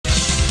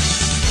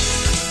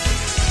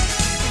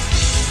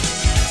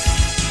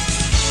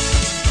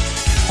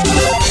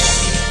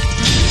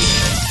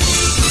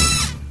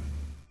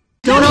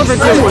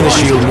never I wore the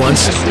shield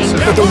once,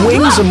 but the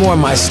wings are more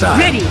my style.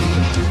 Ready.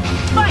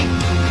 Fight.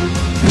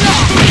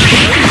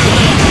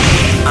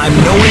 I'm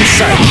no one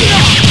sidekick.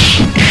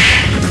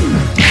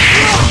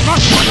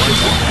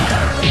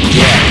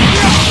 Yeah.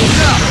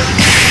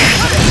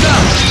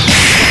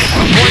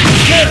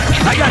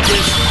 I got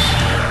this.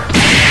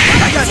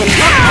 I got this.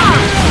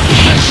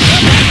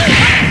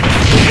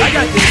 I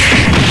got this.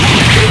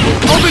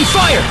 Open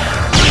fire!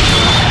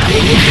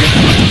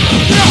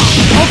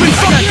 Open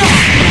fire!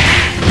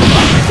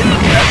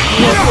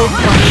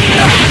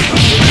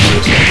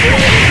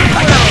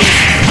 I got this.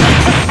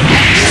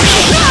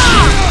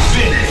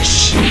 Finish.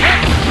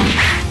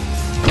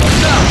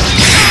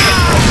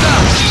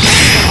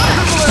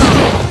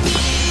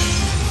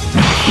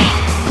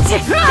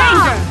 Danger!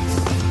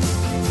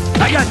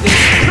 I got this.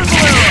 Triple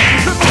arrow.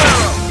 Triple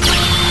arrow.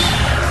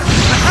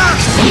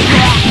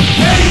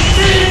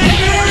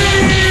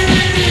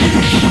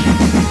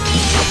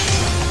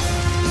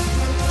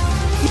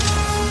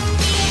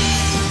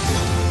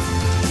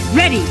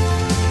 Ready.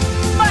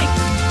 Fight.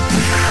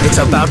 It's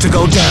about to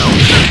go down.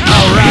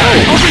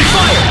 Alright! Open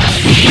fire!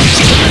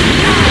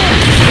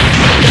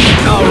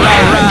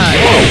 Alright!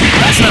 Whoa!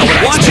 That's not what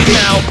I Watch it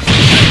now!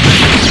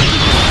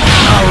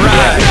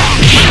 Alright!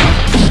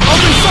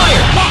 Open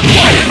fire!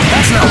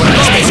 That's not what I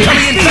It's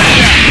coming in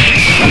fast!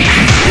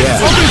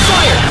 Yeah. Open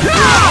fire!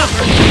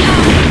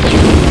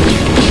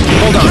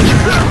 Hold on.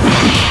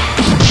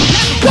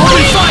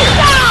 Open fire!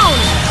 Down!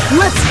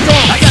 Let's go!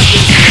 I got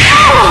this!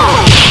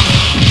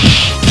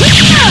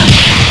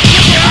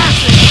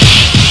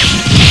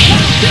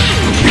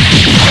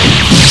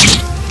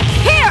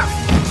 Here!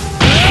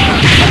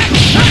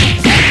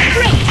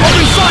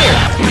 Open fire!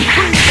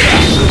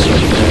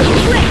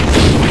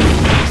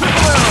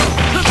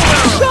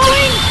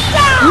 Going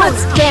down!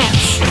 Let's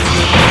dance!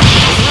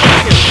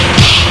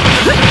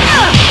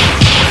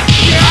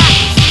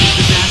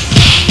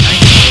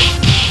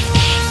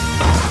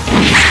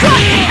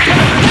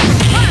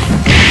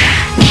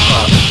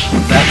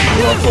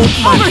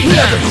 Over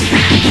here!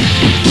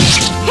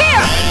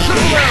 Here!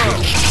 Triple arrow!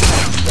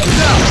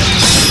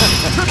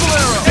 Triple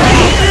arrow!